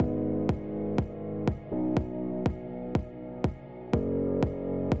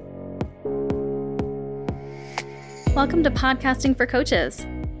Welcome to Podcasting for Coaches.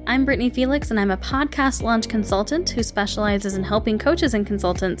 I'm Brittany Felix, and I'm a podcast launch consultant who specializes in helping coaches and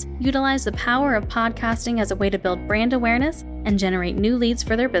consultants utilize the power of podcasting as a way to build brand awareness and generate new leads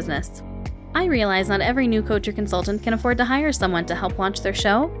for their business. I realize not every new coach or consultant can afford to hire someone to help launch their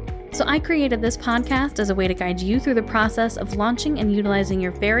show, so I created this podcast as a way to guide you through the process of launching and utilizing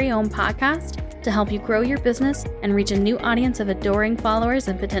your very own podcast to help you grow your business and reach a new audience of adoring followers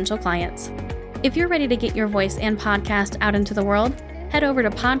and potential clients. If you're ready to get your voice and podcast out into the world, head over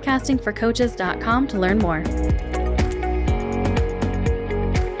to podcastingforcoaches.com to learn more.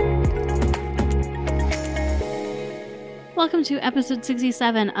 Welcome to episode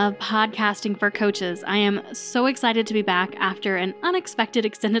 67 of Podcasting for Coaches. I am so excited to be back after an unexpected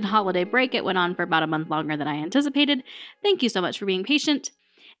extended holiday break. It went on for about a month longer than I anticipated. Thank you so much for being patient.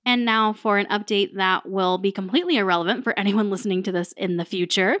 And now for an update that will be completely irrelevant for anyone listening to this in the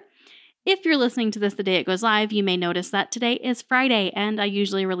future. If you're listening to this the day it goes live, you may notice that today is Friday and I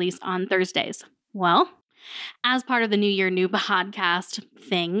usually release on Thursdays. Well, as part of the New Year, new podcast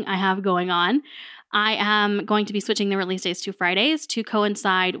thing I have going on, I am going to be switching the release days to Fridays to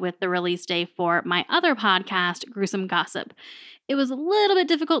coincide with the release day for my other podcast, Gruesome Gossip. It was a little bit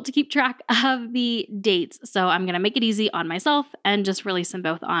difficult to keep track of the dates, so I'm going to make it easy on myself and just release them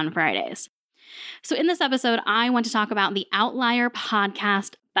both on Fridays. So in this episode, I want to talk about the Outlier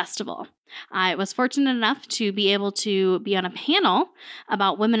Podcast Festival. I was fortunate enough to be able to be on a panel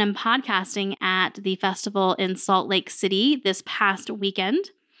about women in podcasting at the festival in Salt Lake City this past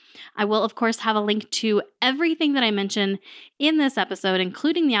weekend. I will, of course, have a link to everything that I mention in this episode,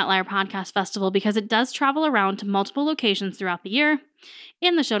 including the Outlier Podcast Festival, because it does travel around to multiple locations throughout the year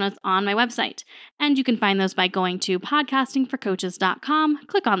in the show notes on my website. And you can find those by going to podcastingforcoaches.com,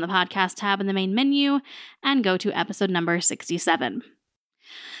 click on the podcast tab in the main menu, and go to episode number 67.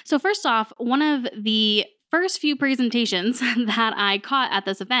 So first off, one of the first few presentations that I caught at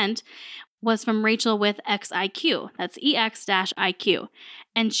this event was from Rachel with XIQ. That's EX-IQ.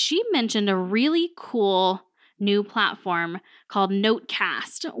 And she mentioned a really cool new platform called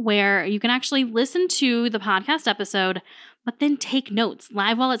Notecast, where you can actually listen to the podcast episode, but then take notes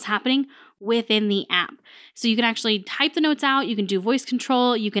live while it's happening within the app. So you can actually type the notes out, you can do voice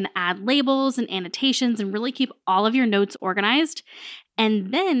control, you can add labels and annotations and really keep all of your notes organized.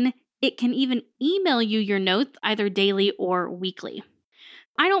 And then it can even email you your notes either daily or weekly.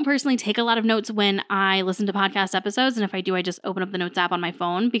 I don't personally take a lot of notes when I listen to podcast episodes, and if I do, I just open up the notes app on my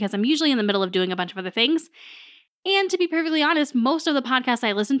phone because I'm usually in the middle of doing a bunch of other things. And to be perfectly honest, most of the podcasts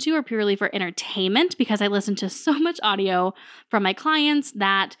I listen to are purely for entertainment because I listen to so much audio from my clients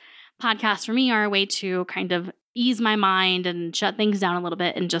that podcasts for me are a way to kind of ease my mind and shut things down a little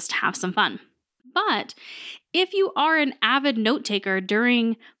bit and just have some fun. But if you are an avid note taker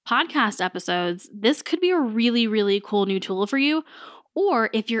during podcast episodes, this could be a really, really cool new tool for you. Or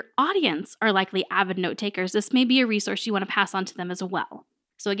if your audience are likely avid note takers, this may be a resource you want to pass on to them as well.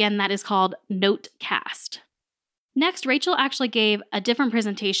 So again, that is called Notecast. Next, Rachel actually gave a different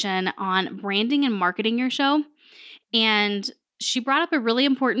presentation on branding and marketing your show. And she brought up a really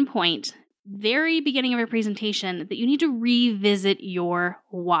important point, very beginning of her presentation, that you need to revisit your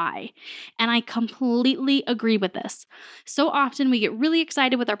why. And I completely agree with this. So often we get really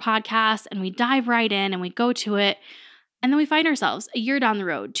excited with our podcast and we dive right in and we go to it. And then we find ourselves a year down the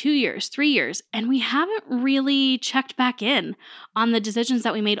road, 2 years, 3 years, and we haven't really checked back in on the decisions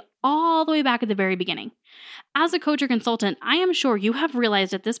that we made all the way back at the very beginning. As a coach or consultant, I am sure you have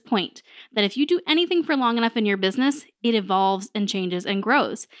realized at this point that if you do anything for long enough in your business, it evolves and changes and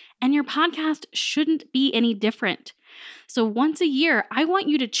grows. And your podcast shouldn't be any different. So once a year, I want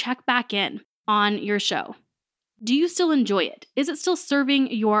you to check back in on your show. Do you still enjoy it? Is it still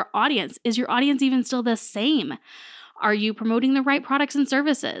serving your audience? Is your audience even still the same? Are you promoting the right products and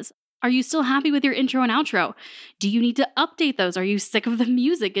services? Are you still happy with your intro and outro? Do you need to update those? Are you sick of the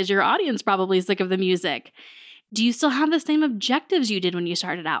music? Is your audience probably sick of the music? Do you still have the same objectives you did when you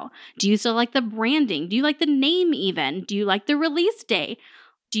started out? Do you still like the branding? Do you like the name even? Do you like the release day?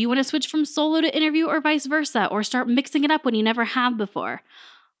 Do you want to switch from solo to interview or vice versa, or start mixing it up when you never have before?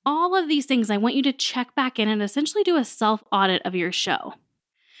 All of these things, I want you to check back in and essentially do a self-audit of your show.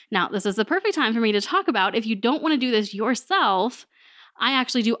 Now, this is the perfect time for me to talk about if you don't want to do this yourself, I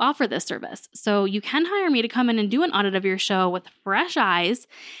actually do offer this service. So you can hire me to come in and do an audit of your show with fresh eyes,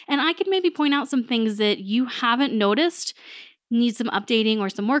 and I could maybe point out some things that you haven't noticed need some updating or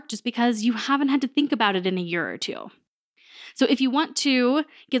some work just because you haven't had to think about it in a year or two. So if you want to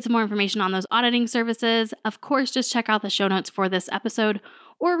get some more information on those auditing services, of course, just check out the show notes for this episode,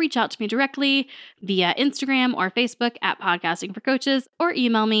 or reach out to me directly via Instagram or Facebook at Podcasting for Coaches, or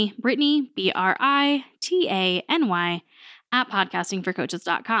email me, Brittany, BRITANY, at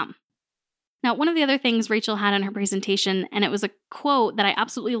podcastingforcoaches.com. Now, one of the other things Rachel had in her presentation, and it was a quote that I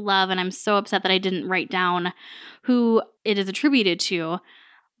absolutely love, and I'm so upset that I didn't write down who it is attributed to,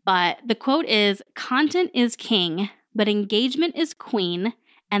 but the quote is, "Content is king, but engagement is queen,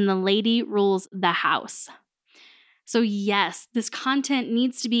 and the lady rules the house." So yes, this content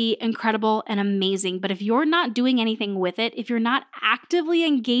needs to be incredible and amazing, but if you're not doing anything with it, if you're not actively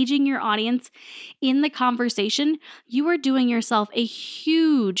engaging your audience in the conversation, you are doing yourself a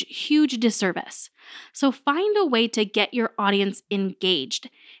huge, huge disservice. So find a way to get your audience engaged.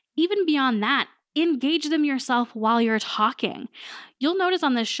 Even beyond that, engage them yourself while you're talking. You'll notice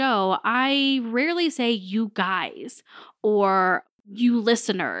on this show, I rarely say you guys or you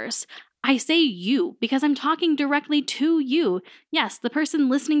listeners. I say you because I'm talking directly to you. Yes, the person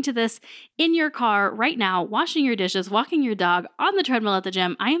listening to this in your car right now, washing your dishes, walking your dog, on the treadmill at the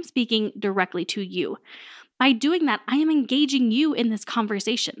gym, I am speaking directly to you. By doing that, I am engaging you in this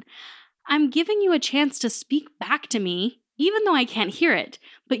conversation. I'm giving you a chance to speak back to me, even though I can't hear it,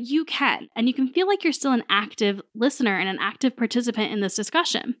 but you can, and you can feel like you're still an active listener and an active participant in this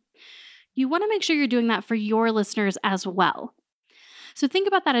discussion. You want to make sure you're doing that for your listeners as well. So think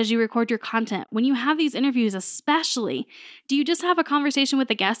about that as you record your content. When you have these interviews especially, do you just have a conversation with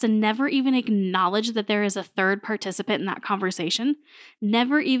the guest and never even acknowledge that there is a third participant in that conversation?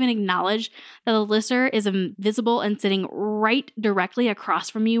 Never even acknowledge that the listener is visible and sitting right directly across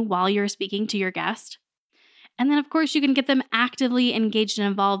from you while you're speaking to your guest? And then, of course, you can get them actively engaged and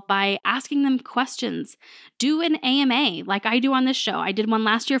involved by asking them questions. Do an AMA like I do on this show. I did one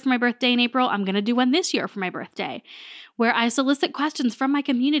last year for my birthday in April. I'm going to do one this year for my birthday, where I solicit questions from my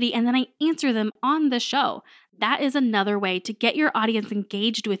community and then I answer them on the show. That is another way to get your audience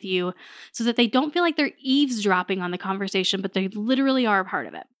engaged with you so that they don't feel like they're eavesdropping on the conversation, but they literally are a part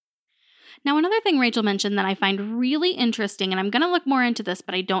of it. Now, another thing Rachel mentioned that I find really interesting, and I'm going to look more into this,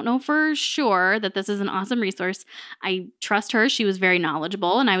 but I don't know for sure that this is an awesome resource. I trust her. She was very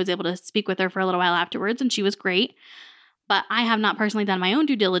knowledgeable, and I was able to speak with her for a little while afterwards, and she was great. But I have not personally done my own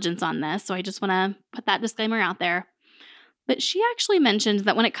due diligence on this, so I just want to put that disclaimer out there. But she actually mentioned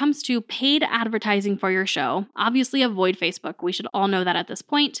that when it comes to paid advertising for your show, obviously avoid Facebook. We should all know that at this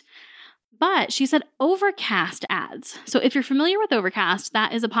point. But she said Overcast ads. So if you're familiar with Overcast,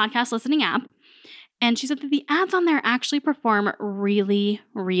 that is a podcast listening app. And she said that the ads on there actually perform really,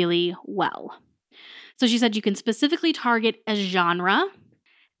 really well. So she said you can specifically target a genre,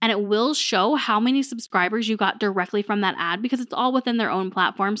 and it will show how many subscribers you got directly from that ad because it's all within their own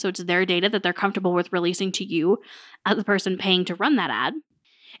platform. So it's their data that they're comfortable with releasing to you as the person paying to run that ad.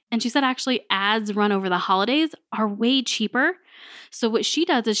 And she said actually ads run over the holidays are way cheaper. So what she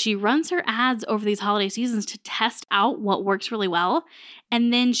does is she runs her ads over these holiday seasons to test out what works really well.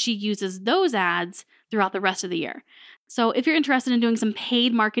 And then she uses those ads throughout the rest of the year. So if you're interested in doing some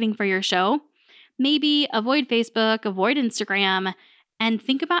paid marketing for your show, maybe avoid Facebook, avoid Instagram, and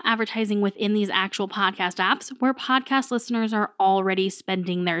think about advertising within these actual podcast apps where podcast listeners are already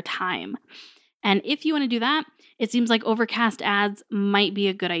spending their time. And if you want to do that, it seems like Overcast ads might be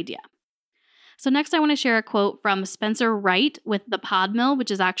a good idea. So next I want to share a quote from Spencer Wright with the Pod Mill,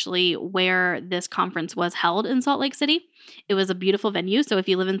 which is actually where this conference was held in Salt Lake City. It was a beautiful venue. So if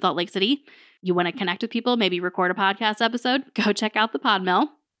you live in Salt Lake City, you want to connect with people, maybe record a podcast episode, go check out the Pod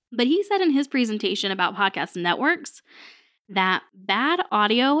Mill. But he said in his presentation about podcast networks that bad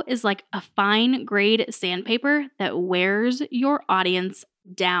audio is like a fine grade sandpaper that wears your audience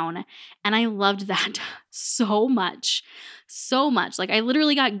down. And I loved that so much. Like I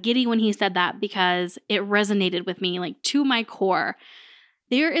literally got giddy when he said that because it resonated with me like to my core.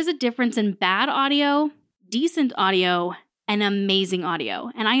 There is a difference in bad audio, decent audio, and amazing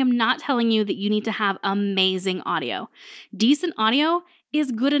audio. And I am not telling you that you need to have amazing audio. Decent audio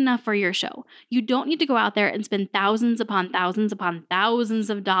is good enough for your show. You don't need to go out there and spend thousands upon thousands upon thousands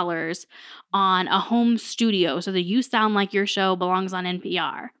of dollars on a home studio so that you sound like your show belongs on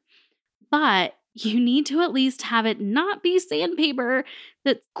NPR. But you need to at least have it not be sandpaper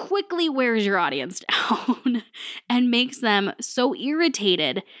that quickly wears your audience down and makes them so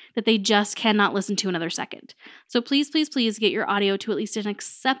irritated that they just cannot listen to another second. So please, please, please get your audio to at least an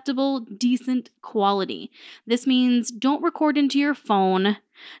acceptable, decent quality. This means don't record into your phone.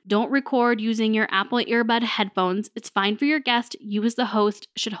 Don't record using your Apple earbud headphones. It's fine for your guest. You as the host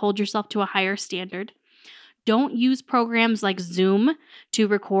should hold yourself to a higher standard. Don't use programs like Zoom to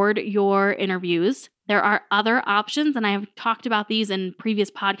record your interviews. There are other options, and I have talked about these in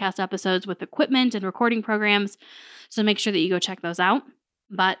previous podcast episodes with equipment and recording programs, so make sure that you go check those out.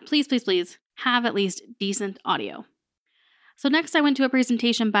 But please, please, please have at least decent audio. So next I went to a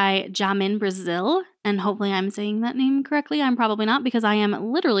presentation by Jamin Brazil, and hopefully I'm saying that name correctly. I'm probably not because I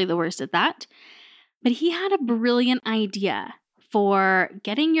am literally the worst at that. But he had a brilliant idea for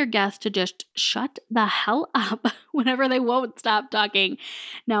getting your guests to just shut the hell up whenever they won't stop talking.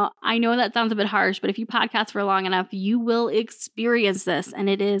 Now, I know that sounds a bit harsh, but if you podcast for long enough, you will experience this, and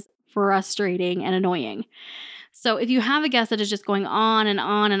it is frustrating and annoying. So if you have a guest that is just going on and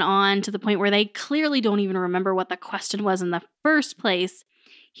on and on to the point where they clearly don't even remember what the question was in the first place,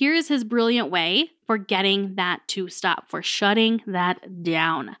 here's his brilliant way for getting that to stop, for shutting that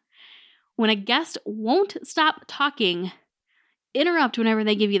down. When a guest won't stop talking, interrupt whenever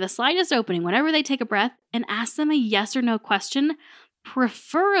they give you the slightest opening, whenever they take a breath, and ask them a yes or no question,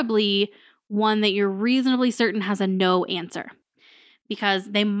 preferably one that you're reasonably certain has a no answer.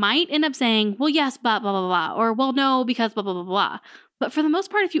 Because they might end up saying, well, yes, but blah, blah, blah, or well, no, because blah, blah, blah, blah. But for the most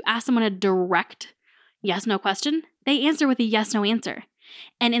part, if you ask someone a direct yes, no question, they answer with a yes, no answer.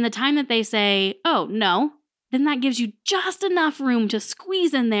 And in the time that they say, oh, no, then that gives you just enough room to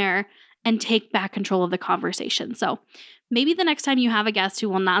squeeze in there and take back control of the conversation. So maybe the next time you have a guest who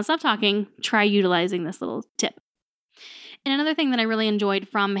will not stop talking, try utilizing this little tip. And another thing that I really enjoyed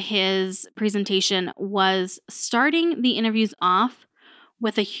from his presentation was starting the interviews off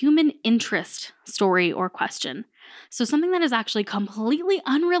with a human interest story or question. So something that is actually completely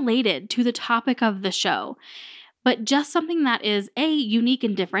unrelated to the topic of the show, but just something that is A, unique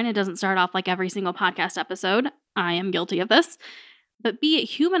and different. It doesn't start off like every single podcast episode. I am guilty of this. But B, it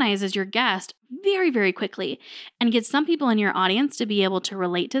humanizes your guest very, very quickly and gets some people in your audience to be able to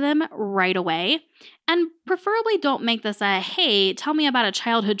relate to them right away. And preferably don't make this a, hey, tell me about a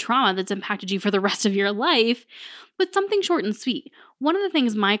childhood trauma that's impacted you for the rest of your life, but something short and sweet. One of the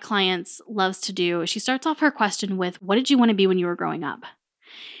things my clients loves to do, she starts off her question with, what did you want to be when you were growing up?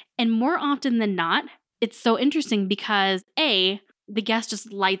 And more often than not, it's so interesting because A, the guest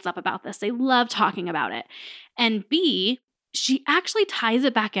just lights up about this. They love talking about it. And B, she actually ties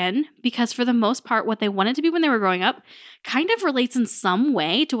it back in because for the most part, what they wanted to be when they were growing up kind of relates in some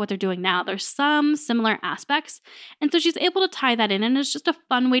way to what they're doing now. There's some similar aspects. And so she's able to tie that in, and it's just a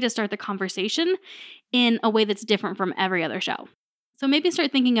fun way to start the conversation in a way that's different from every other show. So maybe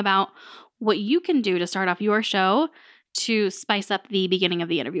start thinking about what you can do to start off your show to spice up the beginning of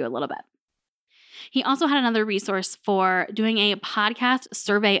the interview a little bit. He also had another resource for doing a podcast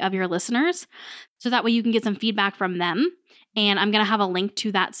survey of your listeners. So that way you can get some feedback from them. And I'm going to have a link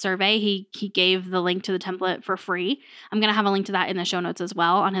to that survey. He gave the link to the template for free. I'm going to have a link to that in the show notes as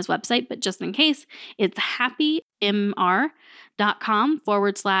well on his website. But just in case, it's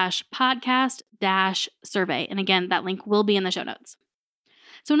happymr.com/podcast-survey. And again, that link will be in the show notes.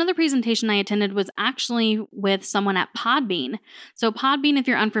 So another presentation I attended was actually with someone at Podbean. So Podbean, if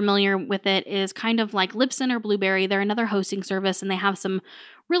you're unfamiliar with it, is kind of like Libsyn or Blueberry. They're another hosting service, and they have some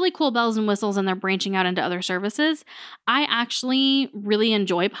really cool bells and whistles, and they're branching out into other services. I actually really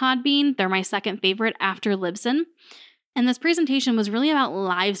enjoy Podbean. They're my second favorite after Libsyn. And this presentation was really about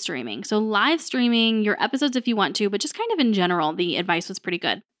live streaming. So live streaming your episodes if you want to, but just kind of in general, the advice was pretty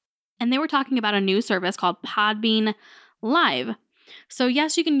good. And they were talking about a new service called Podbean Live. So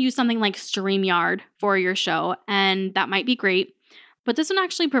yes, you can use something like StreamYard for your show, and that might be great. But this one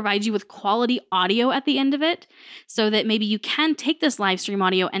actually provides you with quality audio at the end of it so that maybe you can take this live stream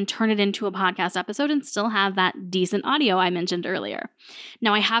audio and turn it into a podcast episode and still have that decent audio I mentioned earlier.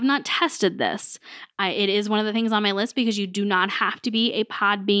 Now, I have not tested this. It is one of the things on my list because you do not have to be a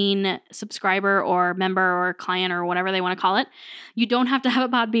Podbean subscriber or member or client or whatever they want to call it. You don't have to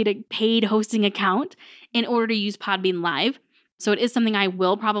have a Podbean paid hosting account in order to use Podbean Live. So it is something I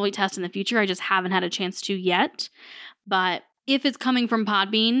will probably test in the future. I just haven't had a chance to yet. But if it's coming from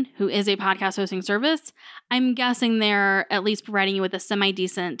Podbean, who is a podcast hosting service, I'm guessing they're at least providing you with a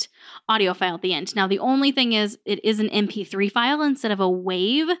semi-decent audio file at the end. Now, the only thing is it is an MP3 file instead of a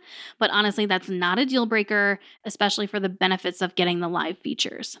WAV, but honestly, that's not a deal breaker, especially for the benefits of getting the live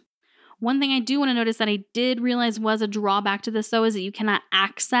features. One thing I do want to notice that I did realize was a drawback to this, though, is that you cannot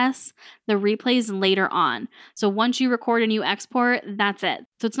access the replays later on. So once you record and you export, that's it.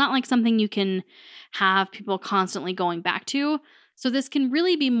 So it's not like something you can have people constantly going back to. So this can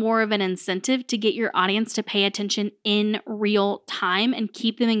really be more of an incentive to get your audience to pay attention in real time and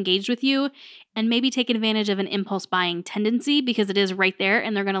keep them engaged with you, and maybe take advantage of an impulse buying tendency because it is right there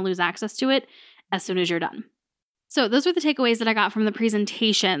and they're going to lose access to it as soon as you're done. So those were the takeaways that I got from the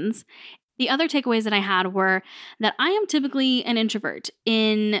presentations. The other takeaways that I had were that I am typically an introvert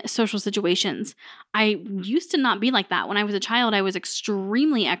in social situations. I used to not be like that. When I was a child, I was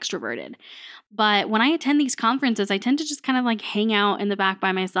extremely extroverted. But when I attend these conferences, I tend to just kind of like hang out in the back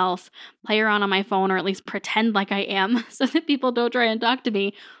by myself, play around on my phone, or at least pretend like I am so that people don't try and talk to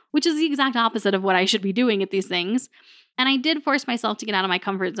me, which is the exact opposite of what I should be doing at these things. And I did force myself to get out of my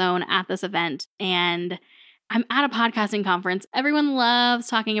comfort zone at this event. And I'm at a podcasting conference. Everyone loves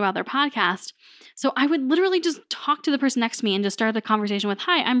talking about their podcast. So I would literally just talk to the person next to me and just start the conversation with,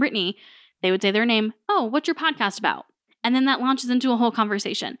 "Hi, I'm Brittany." They would say their name. "Oh, what's your podcast about?" And then that launches into a whole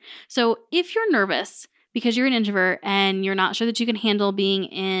conversation. So if you're nervous because you're an introvert and you're not sure that you can handle being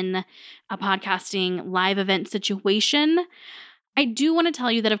in a podcasting live event situation, I do want to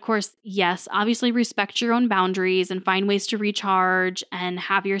tell you that, of course, yes, obviously respect your own boundaries and find ways to recharge and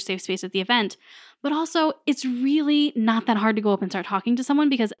have your safe space at the event. But also, it's really not that hard to go up and start talking to someone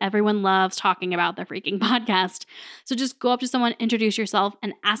because everyone loves talking about their freaking podcast. So just go up to someone, introduce yourself,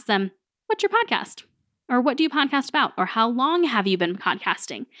 and ask them, "What's your podcast?" Or "What do you podcast about?" Or "How long have you been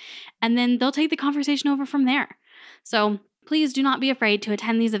podcasting?" And then they'll take the conversation over from there. So please do not be afraid to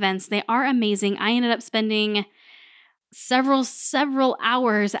attend these events. They are amazing. I ended up spending several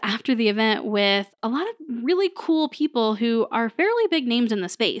hours after the event with a lot of really cool people who are fairly big names in the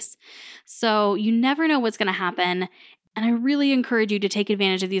space. So you never know what's going to happen. And I really encourage you to take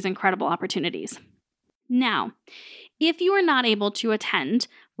advantage of these incredible opportunities. Now, if you are not able to attend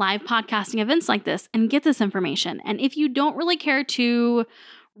live podcasting events like this and get this information, and if you don't really care to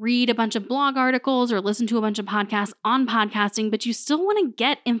read a bunch of blog articles or listen to a bunch of podcasts on podcasting, but you still want to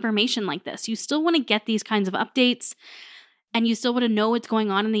get information like this, you still want to get these kinds of updates, and you still want to know what's going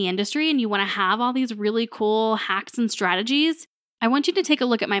on in the industry, and you want to have all these really cool hacks and strategies, I want you to take a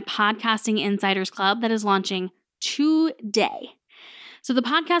look at my Podcasting Insiders Club that is launching today. So the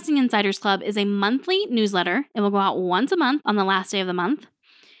Podcasting Insiders Club is a monthly newsletter. It will go out once a month on the last day of the month.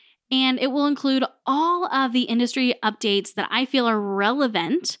 And it will include all of the industry updates that I feel are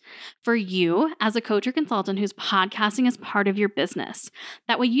relevant for you as a coach or consultant who's podcasting as part of your business.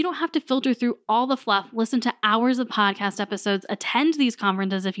 That way you don't have to filter through all the fluff, listen to hours of podcast episodes, attend these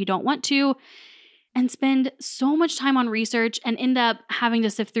conferences if you don't want to, and spend so much time on research and end up having to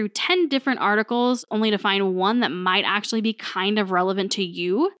sift through 10 different articles only to find one that might actually be kind of relevant to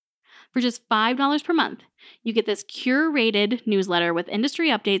you. For just $5 per month, you get this curated newsletter with industry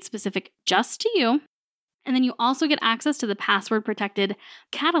updates specific just to you. And then you also get access to the password-protected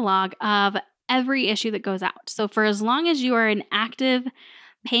catalog of every issue that goes out. So for as long as you are an active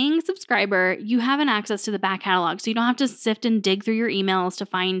paying subscriber, you have an access to the back catalog. So you don't have to sift and dig through your emails to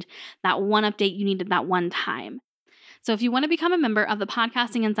find that one update you needed that one time. So if you want to become a member of the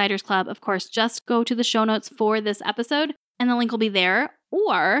Podcasting Insiders Club, of course, just go to the show notes for this episode and the link will be there.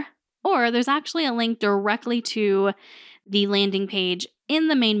 Or there's actually a link directly to the landing page in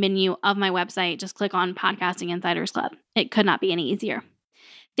the main menu of my website. Just click on Podcasting Insiders Club. It could not be any easier.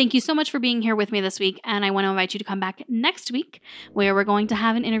 Thank you so much for being here with me this week, and I want to invite you to come back next week where we're going to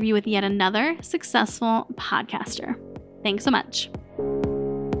have an interview with yet another successful podcaster. Thanks so much.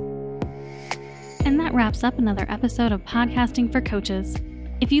 And that wraps up another episode of Podcasting for Coaches.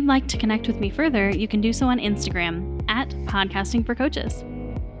 If you'd like to connect with me further, you can do so on Instagram at Podcasting for Coaches.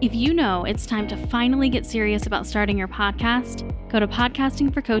 If you know it's time to finally get serious about starting your podcast, go to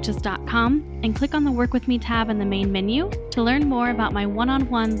podcastingforcoaches.com and click on the Work With Me tab in the main menu to learn more about my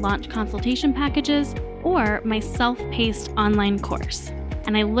one-on-one launch consultation packages or my self-paced online course.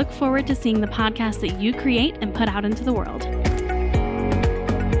 And I look forward to seeing the podcast that you create and put out into the world.